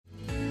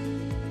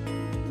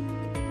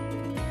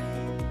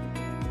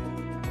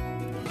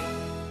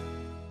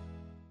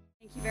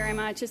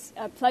very much. It's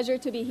a pleasure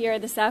to be here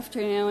this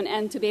afternoon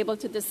and to be able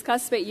to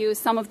discuss with you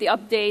some of the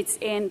updates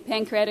in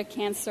pancreatic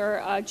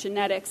cancer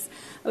genetics.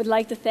 I would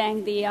like to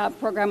thank the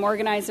program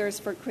organizers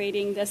for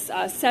creating this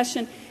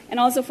session and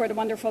also for the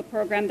wonderful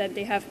program that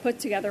they have put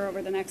together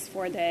over the next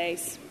 4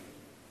 days.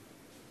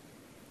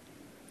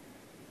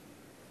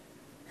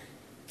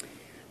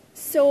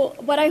 So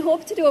what I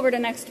hope to do over the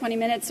next 20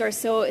 minutes or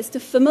so is to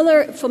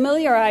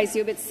familiarize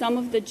you with some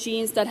of the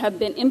genes that have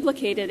been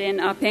implicated in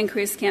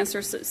pancreas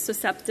cancer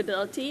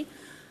susceptibility.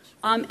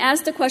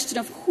 Ask the question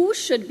of who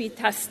should be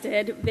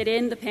tested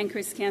within the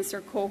pancreas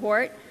cancer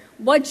cohort,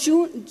 what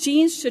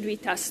genes should we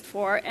test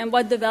for, and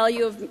what the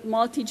value of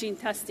multi-gene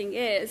testing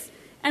is,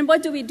 and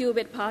what do we do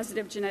with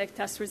positive genetic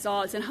test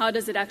results, and how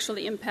does it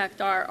actually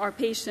impact our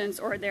patients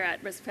or their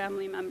at-risk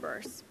family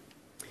members.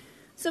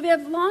 So we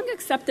have long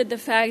accepted the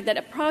fact that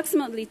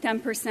approximately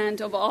 10%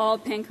 of all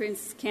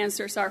pancreas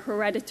cancers are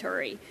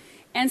hereditary.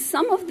 And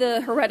some of the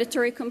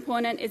hereditary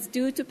component is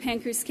due to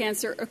pancreas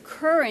cancer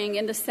occurring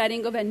in the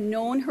setting of a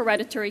known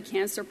hereditary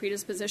cancer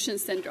predisposition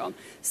syndrome,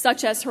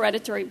 such as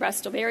hereditary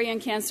breast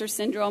ovarian cancer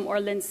syndrome or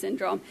Lynch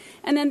syndrome.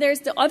 And then there's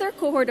the other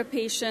cohort of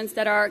patients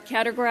that are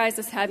categorized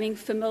as having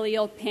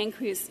familial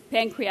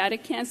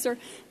pancreatic cancer,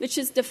 which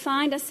is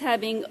defined as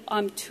having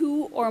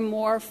 2 or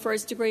more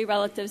first-degree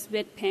relatives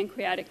with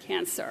pancreatic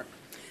cancer.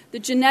 The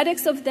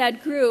genetics of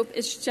that group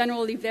is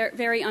generally very,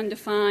 very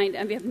undefined,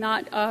 and we have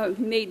not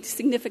made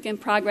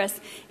significant progress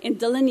in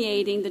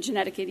delineating the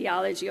genetic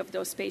etiology of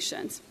those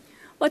patients.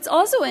 What's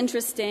also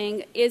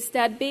interesting is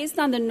that based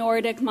on the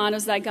Nordic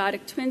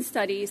monozygotic twin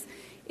studies,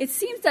 it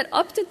seems that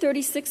up to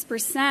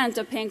 36%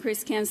 of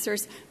pancreas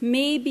cancers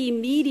may be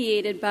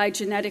mediated by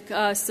genetic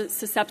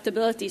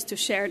susceptibilities to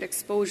shared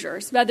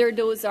exposures, whether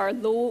those are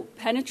low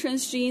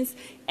penetrance genes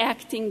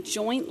acting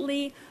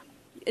jointly.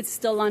 It's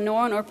still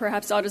unknown, or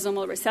perhaps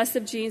autosomal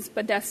recessive genes,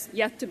 but that's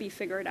yet to be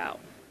figured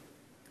out.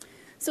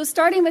 So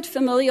starting with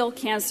familial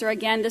cancer,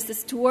 again, this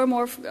is 2 or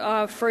more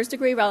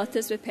first-degree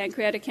relatives with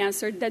pancreatic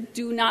cancer that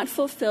do not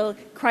fulfill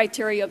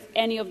criteria of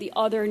any of the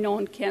other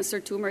known cancer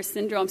tumor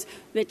syndromes,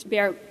 which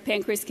bear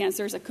pancreas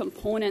cancer is a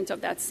component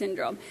of that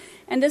syndrome.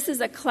 And this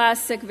is a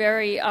classic,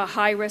 very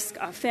high-risk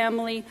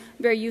family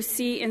where you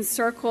see in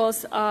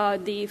circles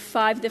the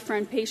 5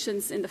 different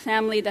patients in the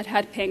family that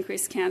had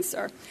pancreas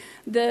cancer.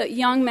 The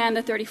young man,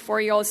 the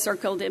 34-year-old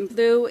circled in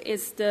blue,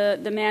 is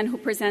the man who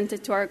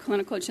presented to our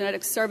clinical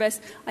genetics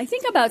service, I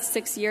think about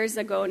 6 years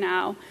ago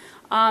now.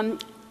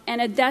 And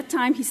at that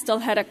time, he still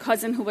had a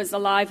cousin who was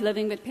alive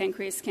living with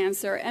pancreas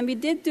cancer. And we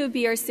did do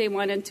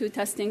BRCA1 and 2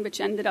 testing,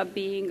 which ended up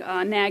being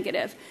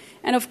negative.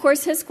 And of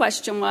course, his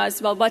question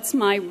was, well, what's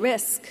my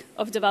risk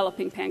of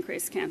developing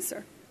pancreas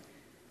cancer?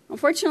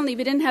 Unfortunately,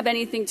 we didn't have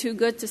anything too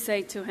good to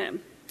say to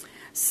him.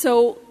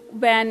 So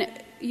when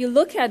you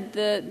look at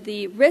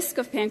the risk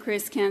of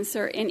pancreas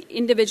cancer in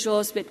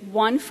individuals with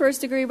 1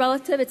 first-degree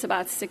relative, it's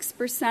about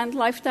 6%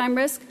 lifetime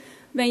risk.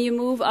 When you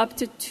move up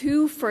to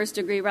 2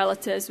 first-degree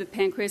relatives with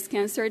pancreas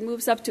cancer, it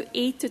moves up to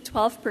 8 to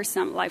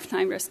 12%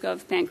 lifetime risk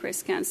of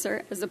pancreas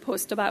cancer, as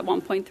opposed to about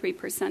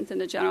 1.3% in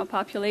the general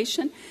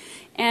population.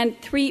 And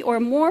 3 or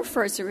more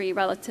first-degree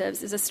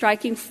relatives is a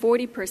striking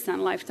 40%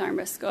 lifetime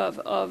risk of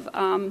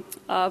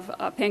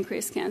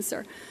pancreas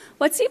cancer.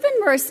 What's even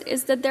worse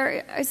is that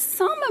there is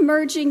some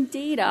emerging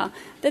data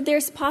that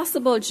there's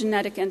possible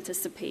genetic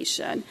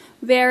anticipation,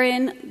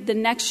 wherein the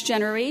next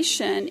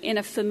generation in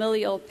a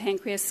familial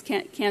pancreas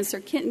cancer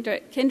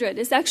kindred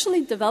is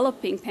actually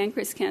developing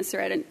pancreas cancer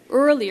at an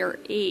earlier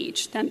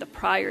age than the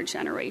prior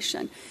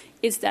generation.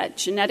 Is that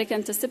genetic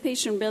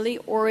anticipation really,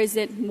 or is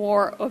it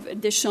more of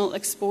additional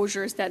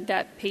exposures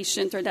that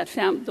patient or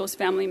those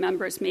family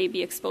members may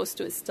be exposed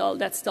to?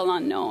 That's still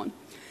unknown.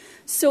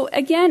 So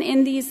again,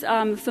 in these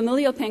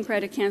familial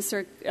pancreatic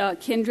cancer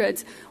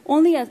kindreds,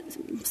 only a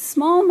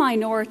small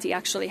minority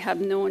actually have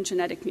known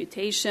genetic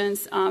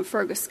mutations.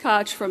 Fergus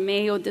Koch from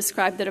Mayo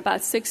described that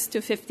about 6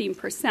 to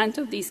 15%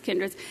 of these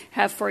kindreds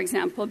have, for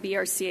example,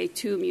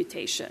 BRCA2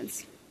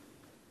 mutations.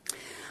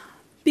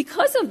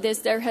 Because of this,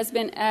 there has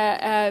been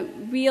a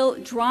real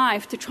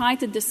drive to try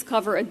to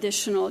discover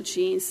additional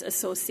genes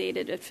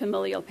associated with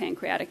familial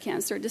pancreatic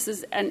cancer. This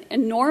is an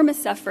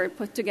enormous effort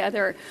put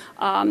together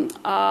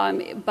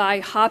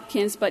by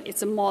Hopkins, but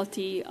it's a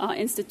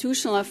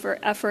multi-institutional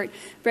effort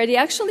where they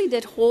actually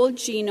did whole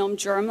genome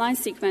germline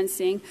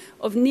sequencing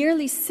of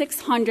nearly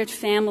 600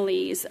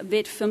 families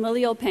with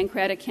familial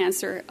pancreatic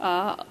cancer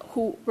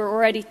who were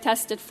already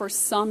tested for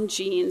some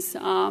genes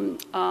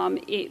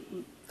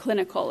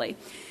clinically.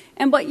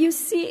 And what you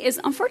see is,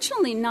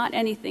 unfortunately, not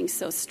anything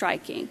so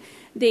striking.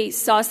 They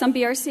saw some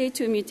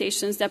BRCA2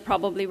 mutations that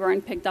probably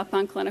weren't picked up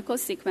on clinical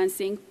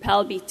sequencing,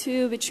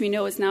 PALB2, which we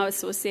know is now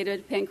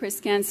associated with pancreas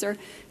cancer,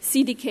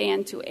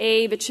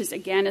 CDKN2A, which is,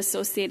 again,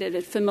 associated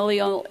with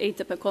familial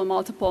atypical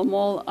multiple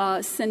mole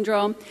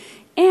syndrome.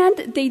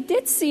 And they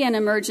did see an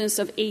emergence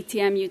of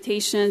ATM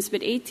mutations,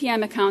 with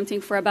ATM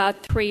accounting for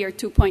about 3 or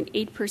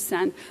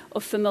 2.8%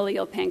 of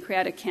familial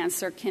pancreatic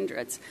cancer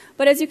kindreds.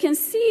 But as you can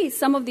see,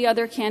 some of the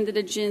other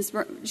candidate genes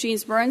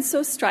weren't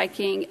so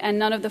striking, and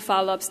none of the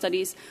follow-up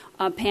studies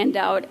panned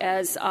out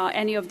as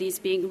any of these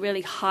being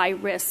really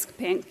high-risk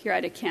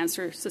pancreatic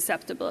cancer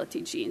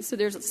susceptibility genes. So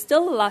there's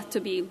still a lot to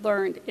be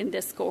learned in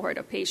this cohort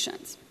of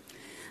patients.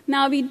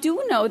 Now, we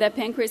do know that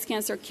pancreas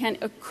cancer can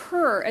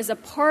occur as a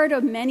part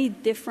of many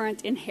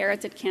different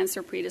inherited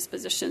cancer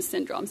predisposition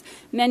syndromes,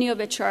 many of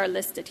which are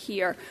listed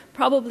here.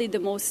 Probably the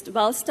most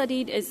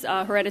well-studied is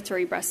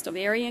hereditary breast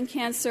ovarian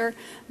cancer,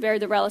 where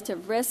the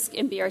relative risk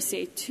in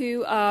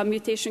BRCA2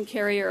 mutation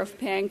carrier of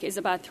PANC is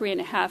about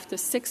 3.5 to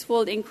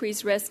 6-fold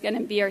increased risk, and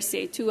in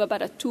BRCA2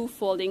 about a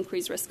 2-fold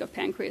increased risk of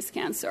pancreas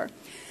cancer.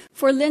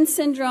 For Lynch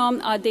syndrome,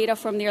 data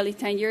from nearly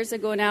 10 years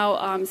ago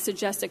now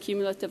suggests a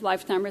cumulative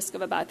lifetime risk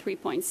of about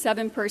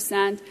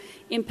 3.7%.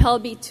 In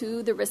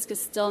PELB2, the risk is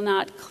still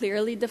not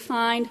clearly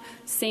defined.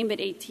 Same with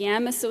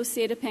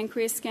ATM-associated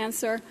pancreas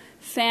cancer.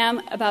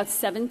 FAM, about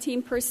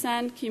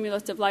 17%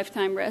 cumulative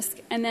lifetime risk.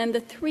 And then the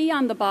 3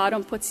 on the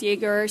bottom,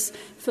 Peutz-Jeghers,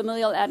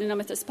 familial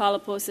adenomatous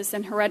polyposis,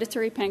 and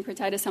hereditary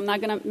pancreatitis, I'm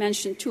not going to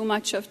mention too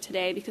much of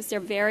today because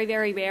they're very,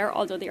 very rare,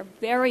 although they're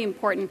very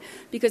important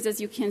because, as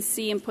you can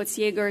see in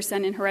Peutz-Jeghers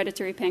and in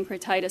hereditary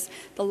pancreatitis,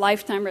 the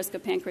lifetime risk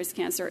of pancreas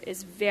cancer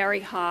is very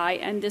high,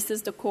 and this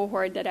is the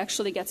cohort that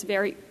actually gets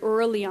very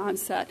early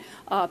onset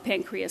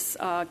pancreas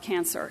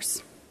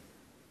cancers.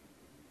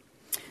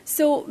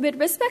 So with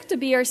respect to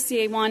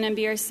BRCA1 and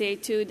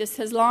BRCA2, this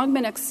has long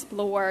been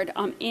explored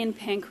in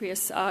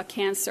pancreas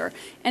cancer.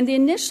 And the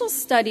initial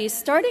studies,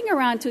 starting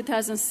around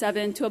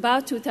 2007 to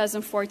about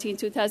 2014,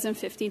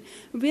 2015,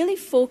 really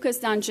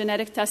focused on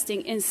genetic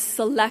testing in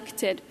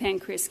selected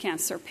pancreas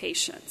cancer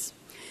patients.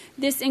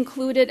 This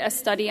included a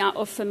study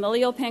of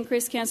familial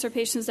pancreas cancer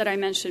patients that I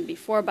mentioned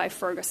before by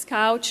Fergus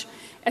Couch,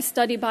 a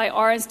study by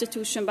our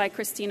institution by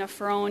Christina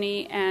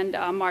Ferroni and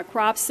Mark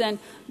Robson,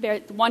 where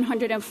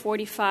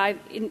 145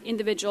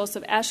 individuals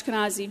of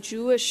Ashkenazi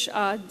Jewish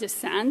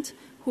descent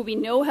who we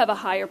know have a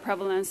higher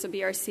prevalence of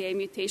BRCA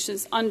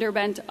mutations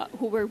underwent,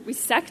 who were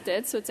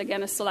resected, so it's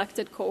again a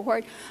selected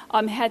cohort,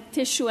 had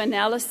tissue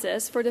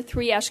analysis for the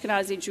 3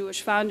 Ashkenazi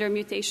Jewish founder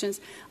mutations,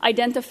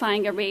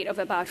 identifying a rate of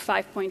about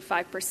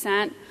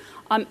 5.5%.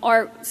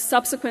 Our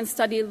subsequent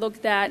study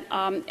looked at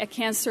a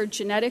cancer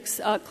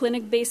genetics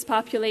clinic-based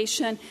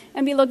population,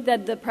 and we looked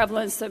at the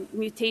prevalence of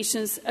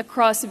mutations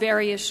across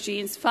various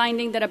genes,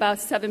 finding that about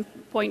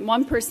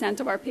 7.1%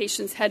 of our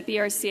patients had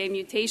BRCA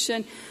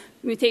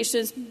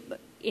mutations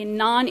in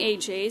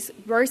non-AJs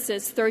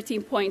versus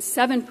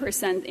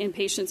 13.7% in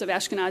patients of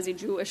Ashkenazi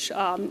Jewish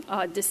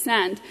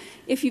descent.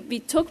 If we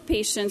took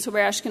patients who were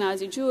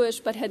Ashkenazi Jewish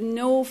but had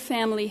no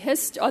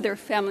other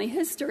family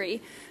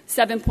history,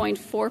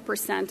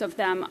 7.4% of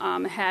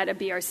them had a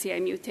BRCA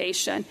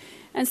mutation.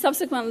 And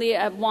subsequently,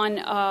 one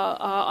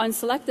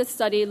unselected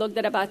study looked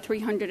at about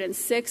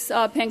 306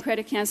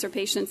 pancreatic cancer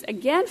patients,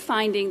 again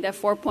finding that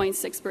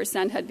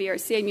 4.6% had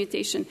BRCA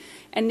mutation,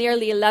 and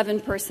nearly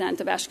 11%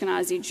 of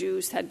Ashkenazi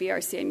Jews had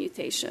BRCA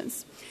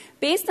mutations.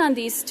 Based on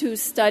these 2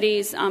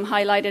 studies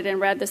highlighted in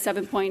red, the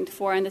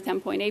 7.4 and the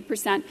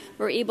 10.8%,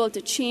 we're able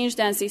to change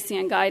the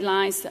NCCN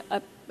guidelines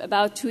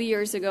about 2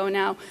 years ago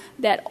now,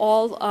 that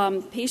all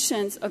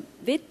patients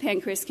with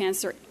pancreas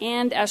cancer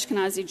and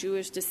Ashkenazi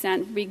Jewish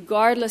descent,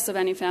 regardless of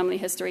any family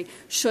history,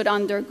 should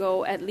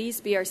undergo at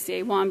least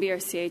BRCA1,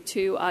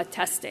 BRCA2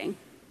 testing.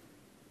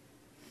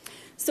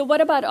 So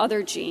what about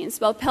other genes?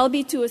 Well,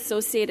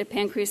 PELB2-associated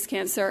pancreas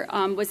cancer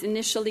was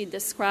initially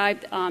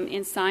described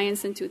in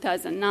Science in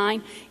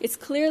 2009. It's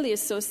clearly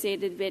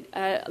associated with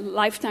a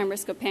lifetime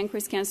risk of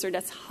pancreas cancer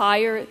that's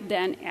higher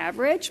than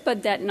average,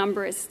 but that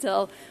number is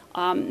still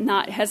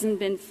hasn't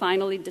been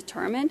finally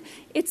determined.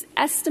 It's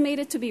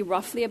estimated to be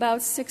roughly about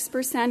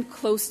 6%,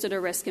 close to the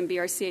risk in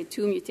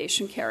BRCA2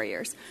 mutation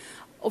carriers.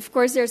 Of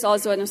course, there's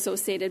also an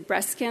associated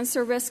breast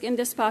cancer risk in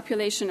this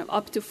population of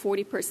up to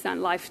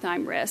 40%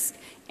 lifetime risk,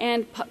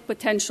 and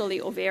potentially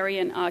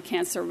ovarian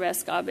cancer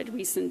risk, with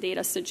recent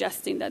data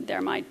suggesting that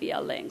there might be a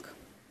link.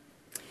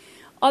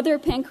 Other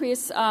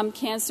pancreas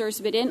cancers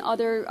within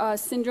other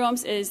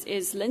syndromes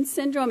is Lynch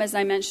syndrome, as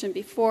I mentioned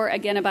before,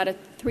 again about a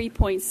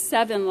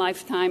 3.7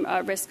 lifetime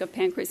risk of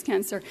pancreas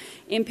cancer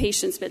in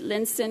patients with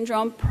Lynch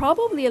syndrome,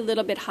 probably a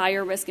little bit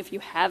higher risk if you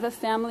have a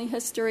family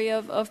history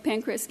of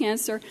pancreas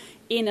cancer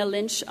in a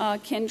Lynch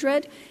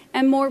kindred.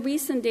 And more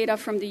recent data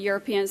from the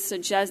Europeans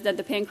suggest that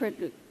the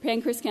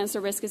pancreas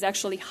cancer risk is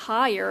actually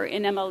higher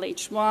in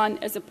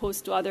MLH1 as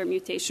opposed to other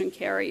mutation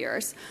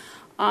carriers.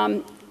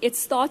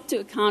 It's thought to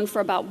account for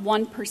about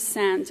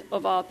 1%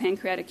 of all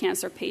pancreatic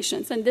cancer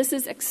patients. And this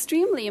is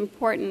extremely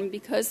important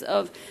because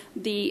of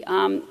the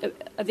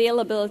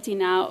availability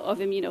now of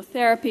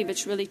immunotherapy,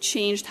 which really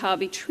changed how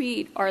we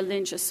treat our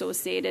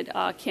Lynch-associated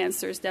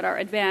cancers that are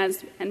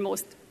advanced, and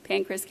most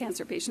pancreas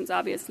cancer patients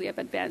obviously have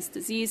advanced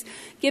disease,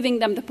 giving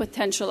them the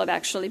potential of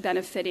actually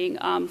benefiting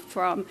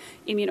from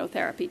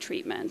immunotherapy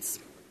treatments.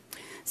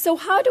 So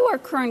how do our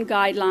current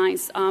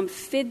guidelines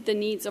fit the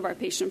needs of our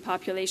patient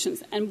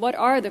populations, and what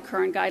are the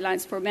current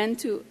guidelines for when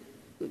to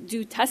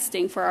do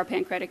testing for our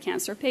pancreatic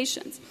cancer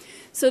patients?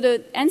 So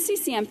the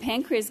NCCN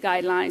pancreas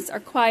guidelines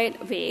are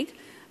quite vague.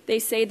 they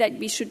say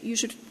that you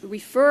should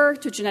refer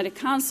to genetic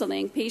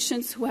counseling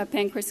patients who have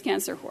pancreas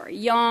cancer who are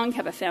young,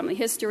 have a family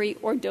history,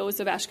 or those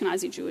of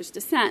Ashkenazi Jewish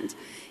descent.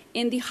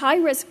 In the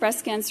high-risk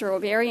breast cancer,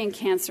 ovarian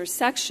cancer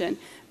section,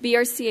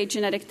 BRCA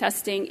genetic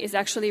testing is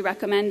actually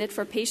recommended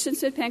for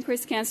patients with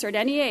pancreas cancer at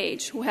any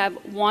age who have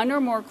one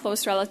or more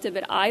close relatives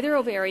with either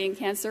ovarian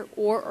cancer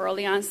or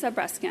early-onset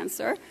breast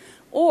cancer,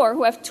 or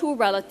who have two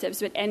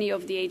relatives with any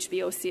of the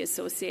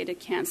HBOC-associated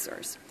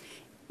cancers.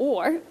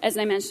 Or, as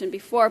I mentioned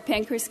before,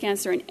 pancreas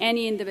cancer in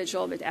any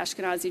individual with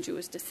Ashkenazi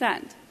Jewish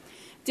descent.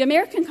 The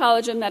American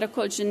College of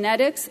Medical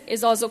Genetics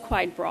is also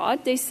quite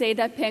broad. They say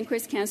that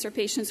pancreas cancer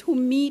patients who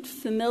meet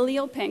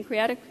familial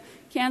pancreatic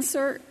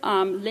cancer,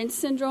 Lynch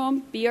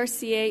syndrome,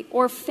 BRCA,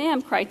 or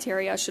FAM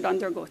criteria should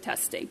undergo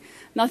testing.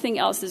 Nothing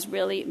else is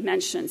really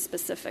mentioned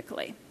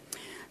specifically.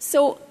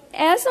 So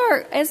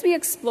as we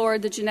explore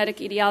the genetic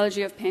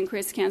etiology of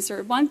pancreas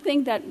cancer, one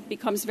thing that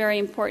becomes very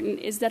important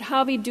is that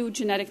how we do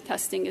genetic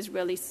testing is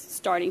really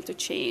starting to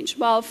change.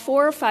 While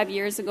 4 or 5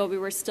 years ago we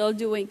were still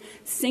doing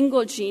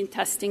single gene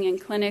testing in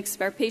clinics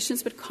where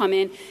patients would come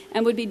in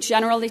and would be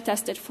generally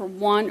tested for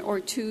 1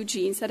 or 2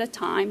 genes at a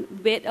time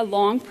with a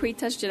long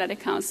pre-test genetic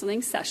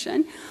counseling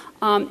session.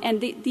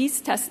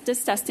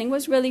 This testing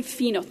was really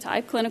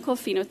phenotype, clinical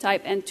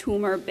phenotype, and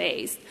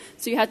tumor-based.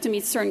 So you had to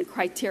meet certain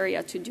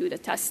criteria to do the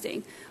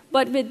testing.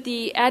 But with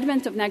the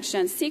advent of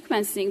next-gen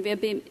sequencing, we have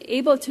been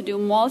able to do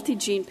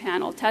multi-gene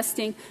panel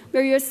testing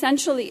where you're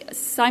essentially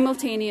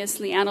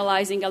simultaneously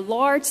analyzing a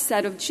large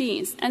set of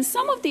genes. And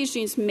some of these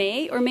genes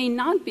may or may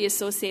not be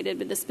associated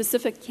with the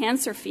specific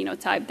cancer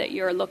phenotype that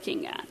you're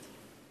looking at.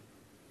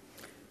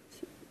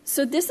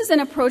 So this is an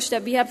approach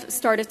that we have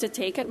started to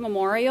take at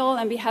Memorial,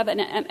 and we have a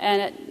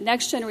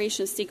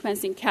next-generation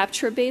sequencing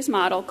capture-based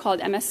model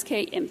called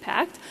MSK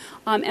Impact.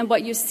 And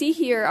what you see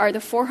here are the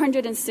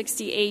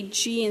 468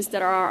 genes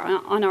that are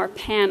on our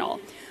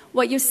panel.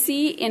 What you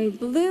see in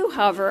blue,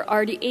 however,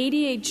 are the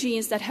 88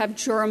 genes that have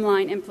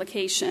germline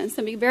implications.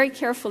 And we very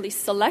carefully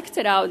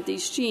selected out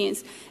these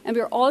genes, and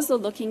we're also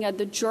looking at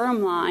the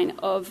germline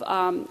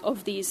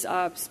of these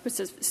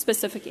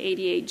specific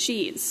 88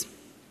 genes.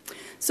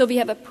 So we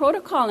have a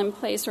protocol in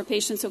place for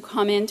patients who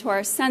come into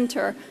our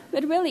center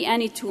with really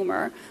any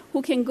tumor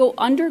who can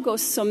undergo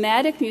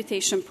somatic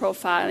mutation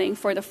profiling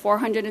for the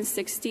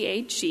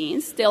 468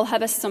 genes. They'll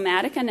have a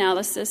somatic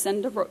analysis,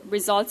 and the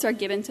results are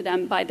given to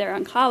them by their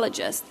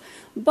oncologist.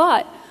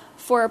 But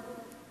for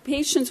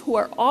patients who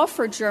are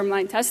offered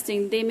germline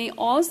testing, they may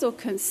also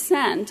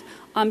consent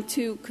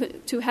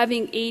to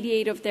having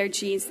 88 of their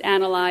genes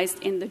analyzed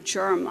in the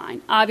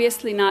germline.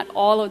 Obviously, not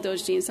all of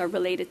those genes are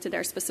related to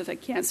their specific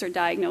cancer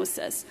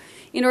diagnosis.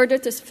 In order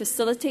to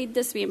facilitate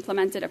this, we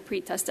implemented a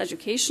pre-test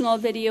educational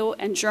video,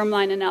 and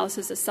germline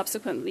analysis is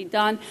subsequently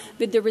done,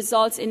 with the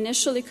results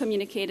initially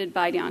communicated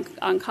by the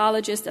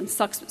oncologist and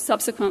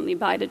subsequently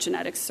by the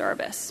genetics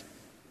service.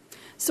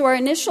 So our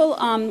initial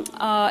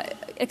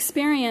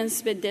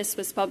experience with this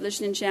was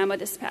published in JAMA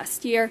this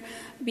past year.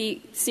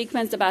 We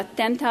sequenced about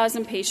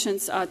 10,000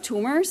 patients'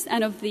 tumors,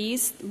 and of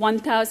these,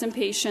 1,000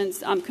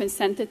 patients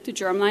consented to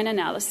germline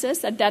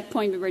analysis. At that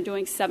point, we were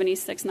doing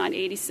 76, not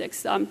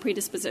 86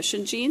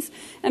 predisposition genes,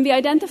 and we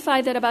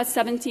identified that about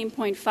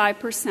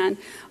 17.5%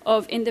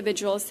 of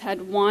individuals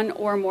had one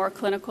or more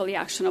clinically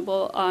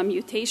actionable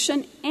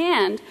mutation,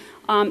 and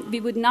we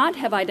would not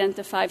have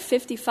identified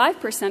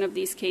 55% of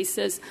these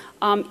cases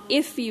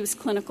if we use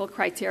clinical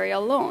criteria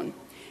alone.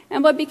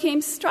 And what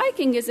became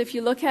striking is if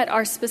you look at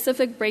our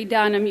specific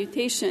breakdown of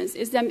mutations,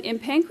 is that in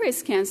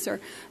pancreas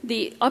cancer,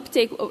 the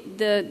uptake,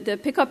 the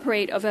pickup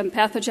rate of a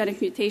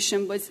pathogenic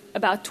mutation was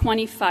about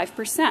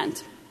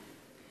 25%.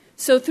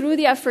 So through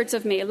the efforts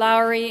of May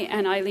Lowry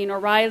and Eileen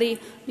O'Reilly,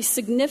 we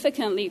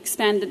significantly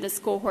expanded this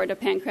cohort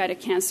of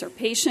pancreatic cancer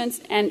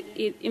patients, and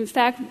it, in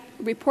fact,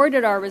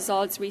 reported our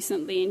results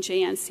recently in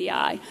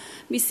JNCI.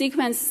 We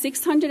sequenced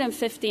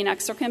 615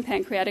 exocrine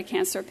pancreatic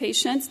cancer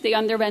patients. They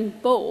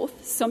underwent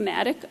both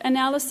somatic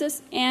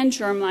analysis and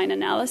germline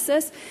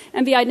analysis,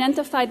 and we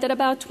identified that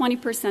about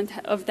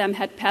 20% of them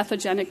had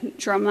pathogenic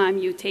germline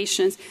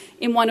mutations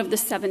in one of the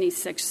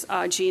 76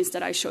 genes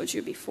that I showed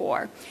you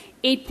before.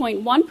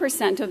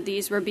 8.1% of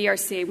these were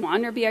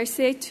BRCA1 or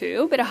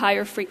BRCA2, with a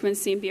higher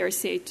frequency in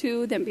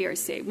BRCA2 than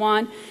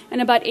BRCA1,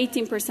 and about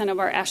 18% of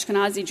our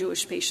Ashkenazi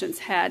Jewish patients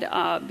had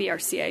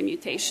BRCA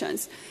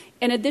mutations.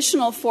 An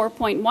additional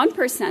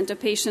 4.1% of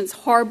patients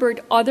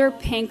harbored other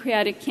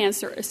pancreatic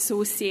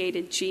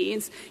cancer-associated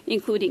genes,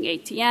 including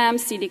ATM,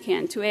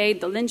 CDKN2A,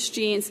 the Lynch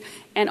genes,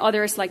 and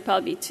others like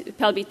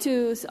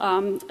PELB2,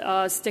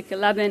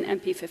 STIK11,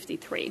 and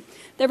P53.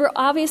 There were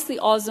obviously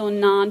also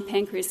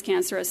non-pancreas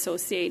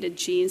cancer-associated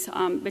genes,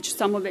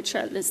 some of which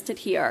are listed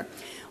here.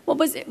 What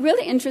was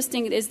really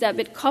interesting is that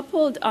with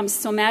coupled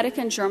somatic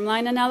and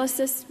germline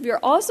analysis, we are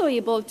also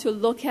able to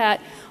look at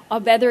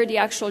whether the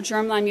actual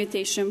germline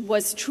mutation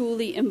was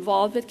truly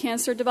involved with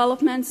cancer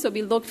development. So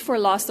we looked for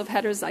loss of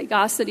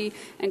heterozygosity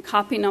and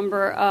copy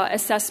number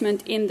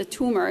assessment in the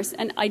tumors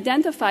and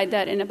identified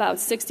that in about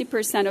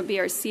 60% of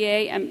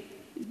BRCA and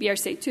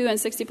BRCA2 and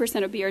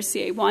 60% of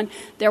BRCA1,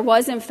 there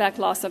was, in fact,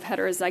 loss of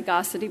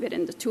heterozygosity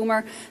within the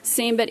tumor.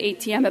 Same with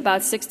ATM,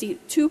 about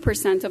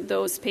 62% of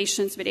those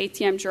patients with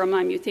ATM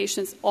germline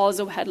mutations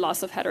also had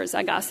loss of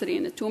heterozygosity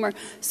in the tumor,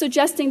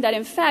 suggesting that,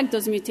 in fact,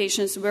 those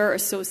mutations were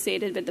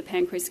associated with the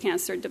pancreas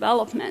cancer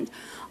development.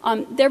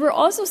 There were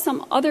also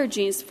some other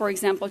genes, for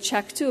example,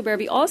 CHEK2, where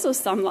we also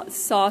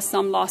saw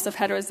some loss of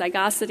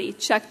heterozygosity.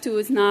 CHEK2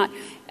 is not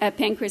a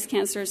pancreas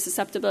cancer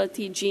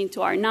susceptibility gene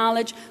to our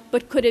knowledge,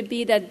 but could it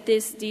be that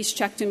these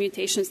CHEK2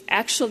 mutations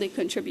actually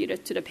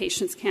contributed to the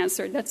patient's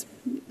cancer? That's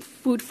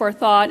food for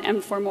thought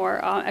and for more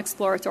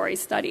exploratory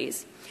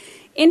studies.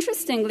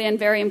 Interestingly, and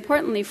very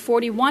importantly,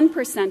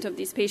 41% of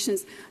these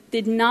patients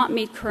did not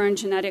meet current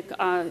genetic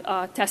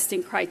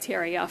testing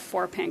criteria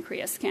for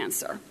pancreas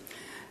cancer.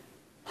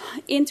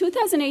 In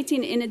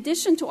 2018, in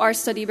addition to our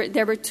study,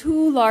 there were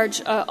two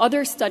large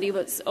other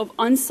studies of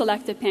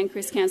unselected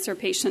pancreas cancer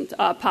patient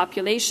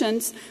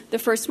populations. The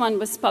first one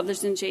was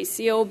published in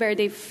JCO, where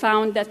they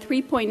found that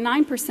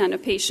 3.9%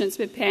 of patients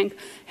with PANC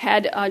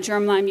had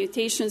germline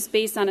mutations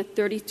based on a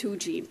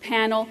 32-gene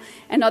panel.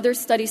 And other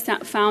studies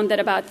found that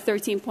about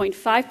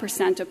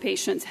 13.5% of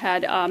patients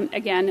had,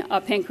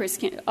 pancreas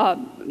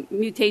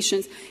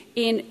mutations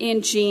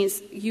in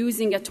genes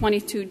using a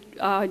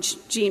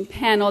 22-gene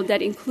panel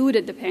that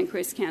included the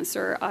pancreas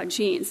cancer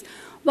genes.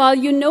 While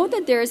you know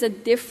that there is a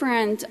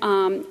different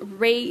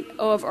rate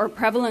of or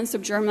prevalence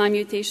of germline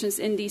mutations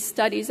in these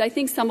studies, I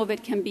think some of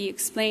it can be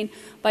explained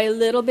by a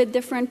little bit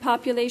different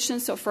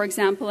populations. So, for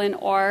example, in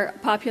our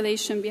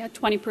population, we had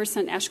 20%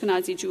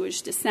 Ashkenazi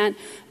Jewish descent,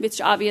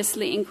 which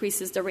obviously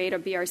increases the rate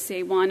of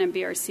BRCA1 and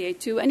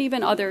BRCA2, and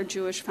even other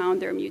Jewish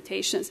found their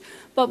mutations.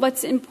 But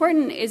what's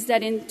important is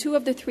that in 2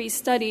 of the 3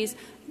 studies,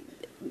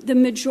 the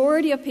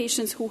majority of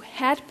patients who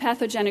had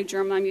pathogenic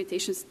germline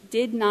mutations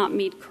did not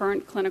meet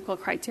current clinical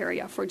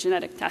criteria for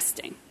genetic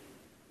testing.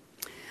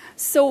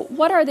 So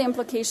what are the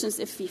implications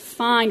if we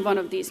find one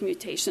of these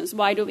mutations?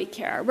 Why do we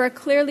care? Well,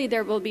 clearly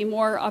there will be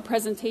more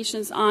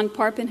presentations on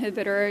PARP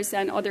inhibitors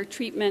and other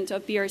treatment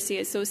of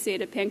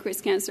BRCA-associated pancreas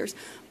cancers.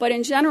 But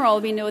in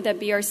general, we know that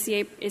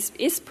BRCA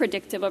is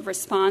predictive of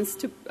response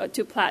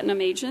to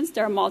platinum agents.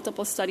 There are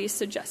multiple studies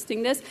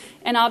suggesting this.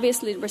 And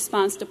obviously,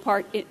 response to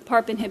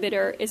PARP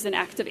inhibitor is an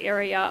active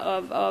area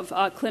of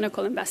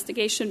clinical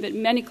investigation, with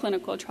many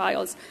clinical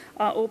trials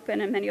open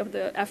and many of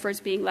the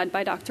efforts being led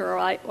by Dr.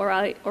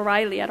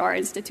 O'Reilly at our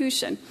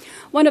institution.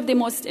 One of the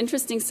most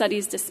interesting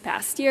studies this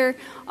past year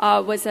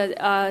was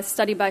a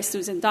study by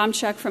Susan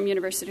Domchak from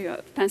University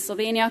of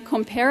Pennsylvania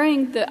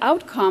comparing the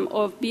outcome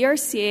of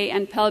BRCA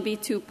and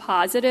PELB2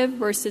 positive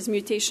versus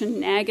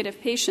mutation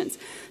negative patients,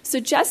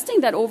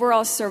 suggesting that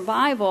overall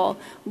survival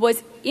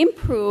was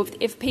improved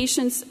if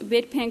patients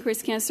with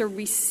pancreas cancer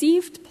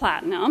received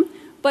platinum,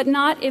 but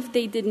not if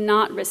they did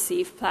not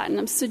receive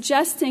platinum,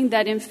 suggesting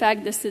that, in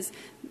fact,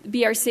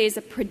 BRCA is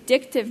a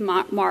predictive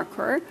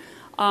marker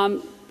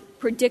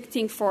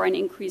predicting for an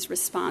increased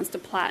response to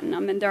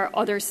platinum. And there are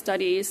other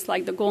studies,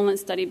 like the Golan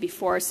study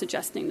before,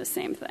 suggesting the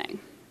same thing.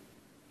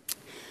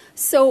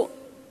 So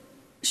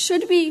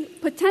should we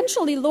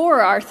potentially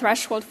lower our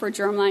threshold for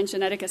germline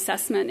genetic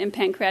assessment in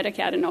pancreatic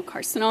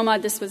adenocarcinoma?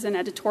 This was an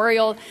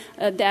editorial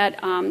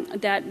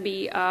that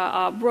we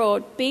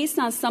wrote based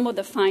on some of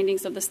the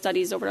findings of the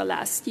studies over the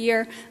last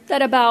year,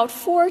 that about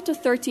 4 to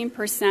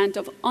 13%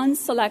 of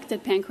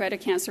unselected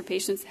pancreatic cancer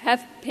patients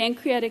have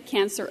pancreatic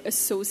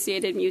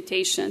cancer-associated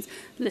mutations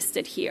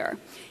listed here.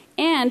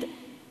 And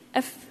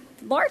a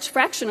large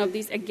fraction of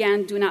these,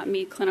 again, do not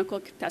meet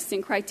clinical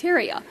testing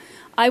criteria.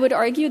 I would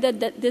argue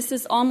that this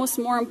is almost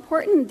more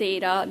important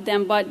data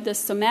than what the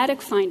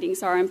somatic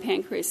findings are in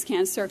pancreas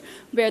cancer,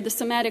 where the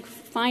somatic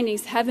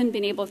findings haven't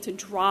been able to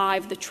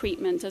drive the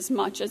treatment as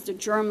much as the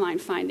germline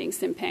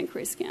findings in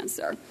pancreas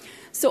cancer.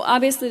 So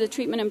obviously the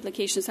treatment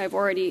implications I've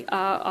already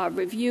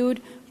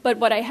reviewed, but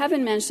what I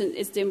haven't mentioned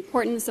is the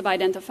importance of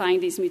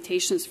identifying these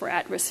mutations for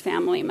at-risk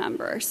family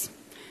members.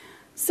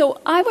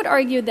 So I would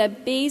argue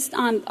that based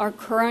on our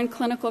current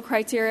clinical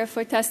criteria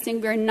for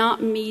testing, we're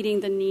not meeting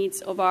the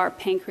needs of our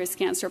pancreas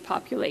cancer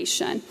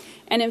population.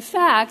 And in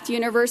fact,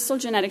 universal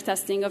genetic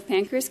testing of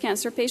pancreas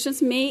cancer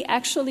patients may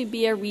actually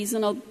be a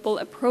reasonable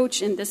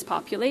approach in this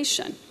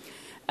population.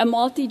 A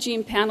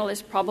multi-gene panel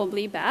is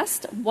probably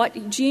best.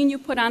 What gene you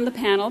put on the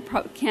panel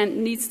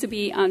needs to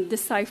be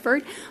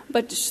deciphered,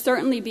 but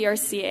certainly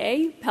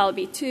BRCA,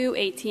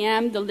 PELB2,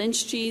 ATM, the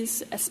Lynch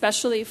genes,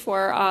 especially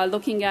for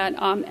looking at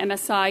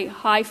MSI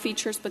high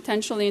features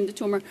potentially in the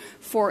tumor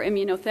for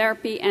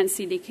immunotherapy, and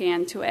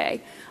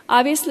CDKN2A.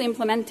 Obviously,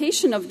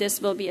 implementation of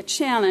this will be a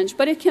challenge,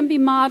 but it can be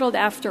modeled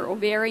after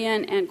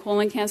ovarian and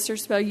colon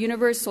cancers, where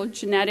universal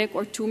genetic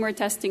or tumor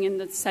testing in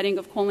the setting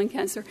of colon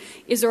cancer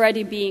is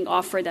already being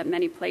offered at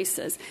many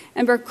places.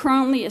 And we're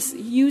currently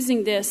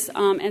using this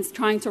and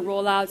trying to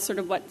roll out sort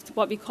of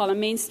what we call a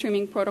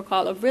mainstreaming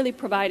protocol of really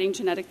providing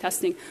genetic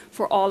testing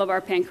for all of our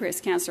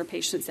pancreas cancer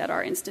patients at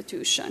our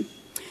institution.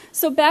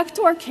 So back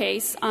to our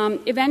case,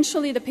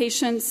 eventually the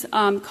patient's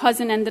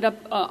cousin ended up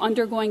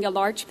undergoing a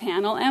large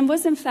panel and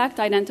was in fact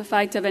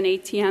identified to have an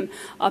ATM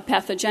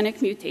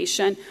pathogenic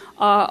mutation.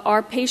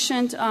 Our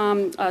patient,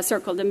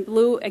 circled in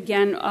blue,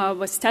 again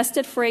was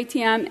tested for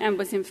ATM and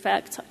was in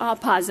fact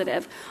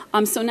positive.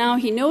 So now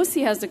he knows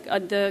he has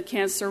the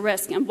cancer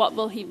risk, and what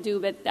will he do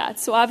with that?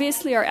 So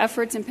obviously our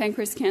efforts in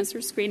pancreas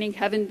cancer screening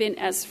haven't been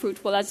as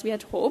fruitful as we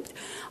had hoped.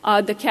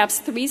 The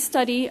CAPS-3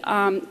 study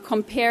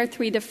compared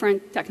 3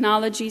 different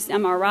technologies,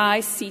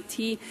 MRI,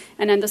 CT,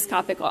 and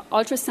endoscopic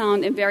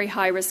ultrasound in very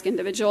high-risk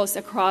individuals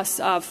across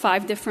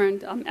 5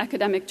 different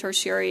academic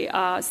tertiary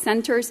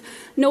centers,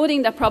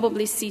 noting that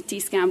probably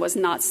CT scan was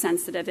not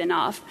sensitive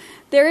enough.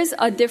 There is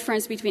a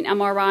difference between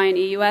MRI and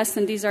EUS,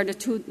 and these are the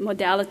 2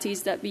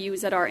 modalities that we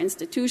use at our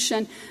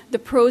institution. The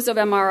pros of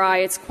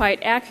MRI, it's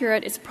quite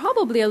accurate. It's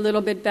probably a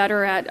little bit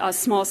better at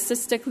small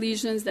cystic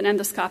lesions than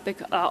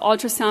endoscopic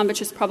ultrasound,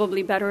 which is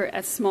probably better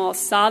at small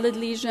solid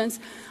lesions.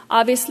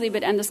 Obviously,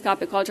 with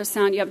endoscopic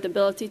ultrasound, you have the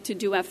ability to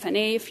do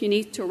FNA if you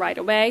need to right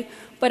away,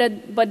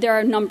 but there are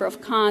a number of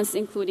cons,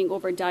 including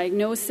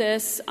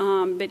overdiagnosis.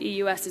 With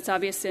EUS, it's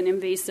obviously an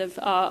invasive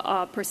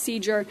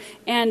procedure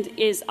and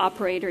is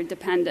operator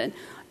dependent.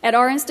 At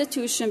our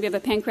institution, we have a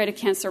pancreatic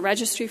cancer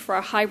registry for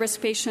our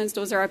high-risk patients.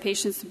 Those are our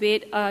patients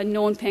with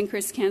known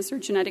pancreas cancer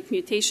genetic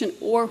mutation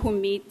or who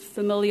meet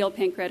familial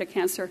pancreatic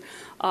cancer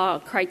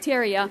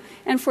criteria.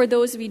 And for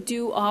those, we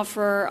do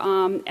offer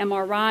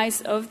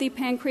MRIs of the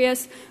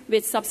pancreas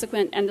with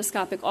subsequent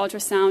endoscopic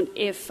ultrasound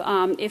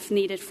if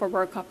needed for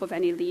workup of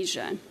any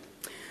lesion.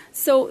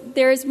 So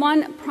there is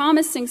one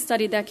promising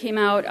study that came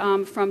out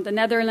from the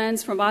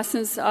Netherlands, from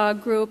Wassen's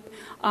group,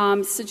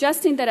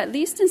 suggesting that at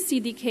least in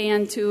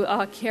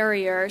CDKN2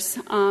 carriers,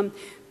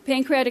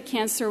 pancreatic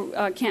cancer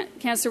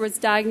was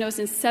diagnosed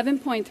in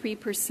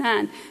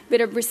 7.3%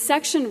 with a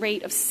resection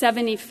rate of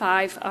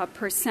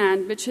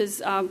 75%, which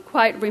is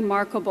quite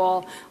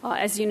remarkable.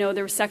 As you know,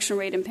 the resection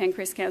rate in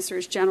pancreas cancer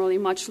is generally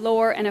much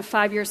lower, and a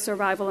 5-year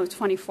survival of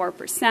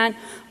 24%.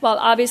 While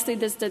obviously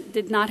this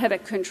did not have a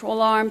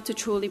control arm to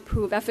truly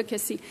prove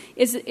efficacy,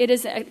 it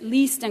is at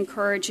least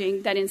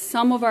encouraging that in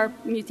some of our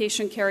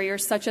mutation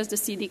carriers, such as the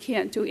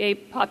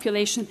CDKN2A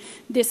population,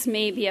 this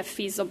may be a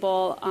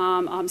feasible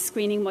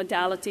screening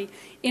modality.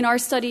 In our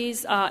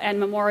studies at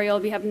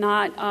Memorial, we have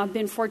not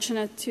been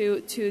fortunate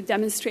to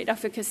demonstrate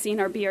efficacy in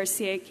our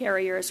BRCA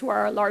carriers, who are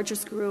our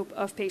largest group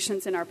of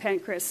patients in our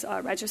pancreas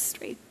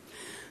registry.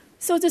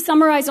 So to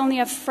summarize, only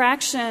a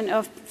fraction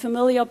of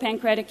familial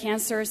pancreatic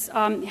cancers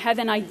have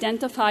an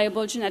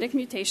identifiable genetic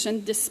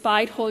mutation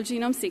despite whole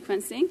genome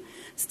sequencing.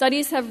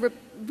 Studies have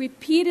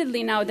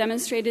repeatedly now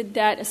demonstrated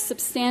that a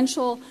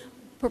substantial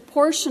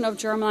proportion of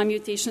germline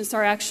mutations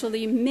are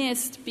actually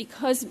missed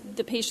because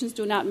the patients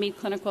do not meet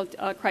clinical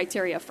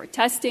criteria for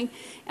testing.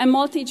 And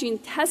multi-gene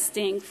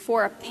testing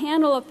for a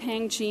panel of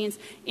panc genes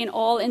in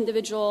all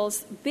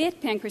individuals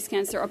with pancreas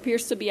cancer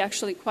appears to be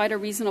actually quite a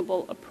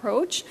reasonable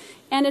approach,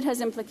 and it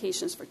has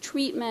implications for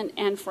treatment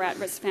and for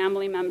at-risk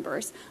family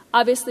members.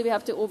 Obviously, we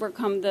have to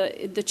overcome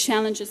the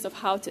challenges of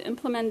how to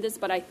implement this,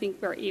 but I think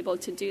we're able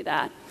to do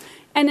that.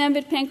 And then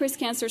with pancreas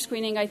cancer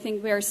screening, I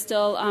think we're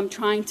still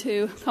trying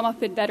to come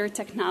up with better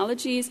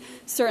technologies.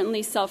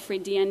 Certainly, cell-free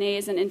DNA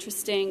is an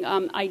interesting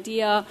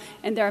idea,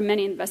 and there are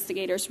many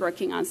investigators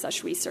working on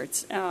such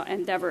research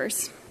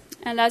endeavors.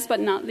 And last but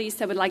not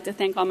least, I would like to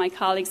thank all my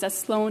colleagues at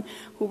Sloan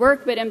who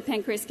work within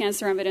pancreas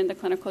cancer and within the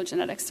clinical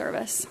genetics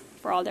service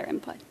for all their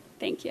input.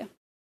 Thank you.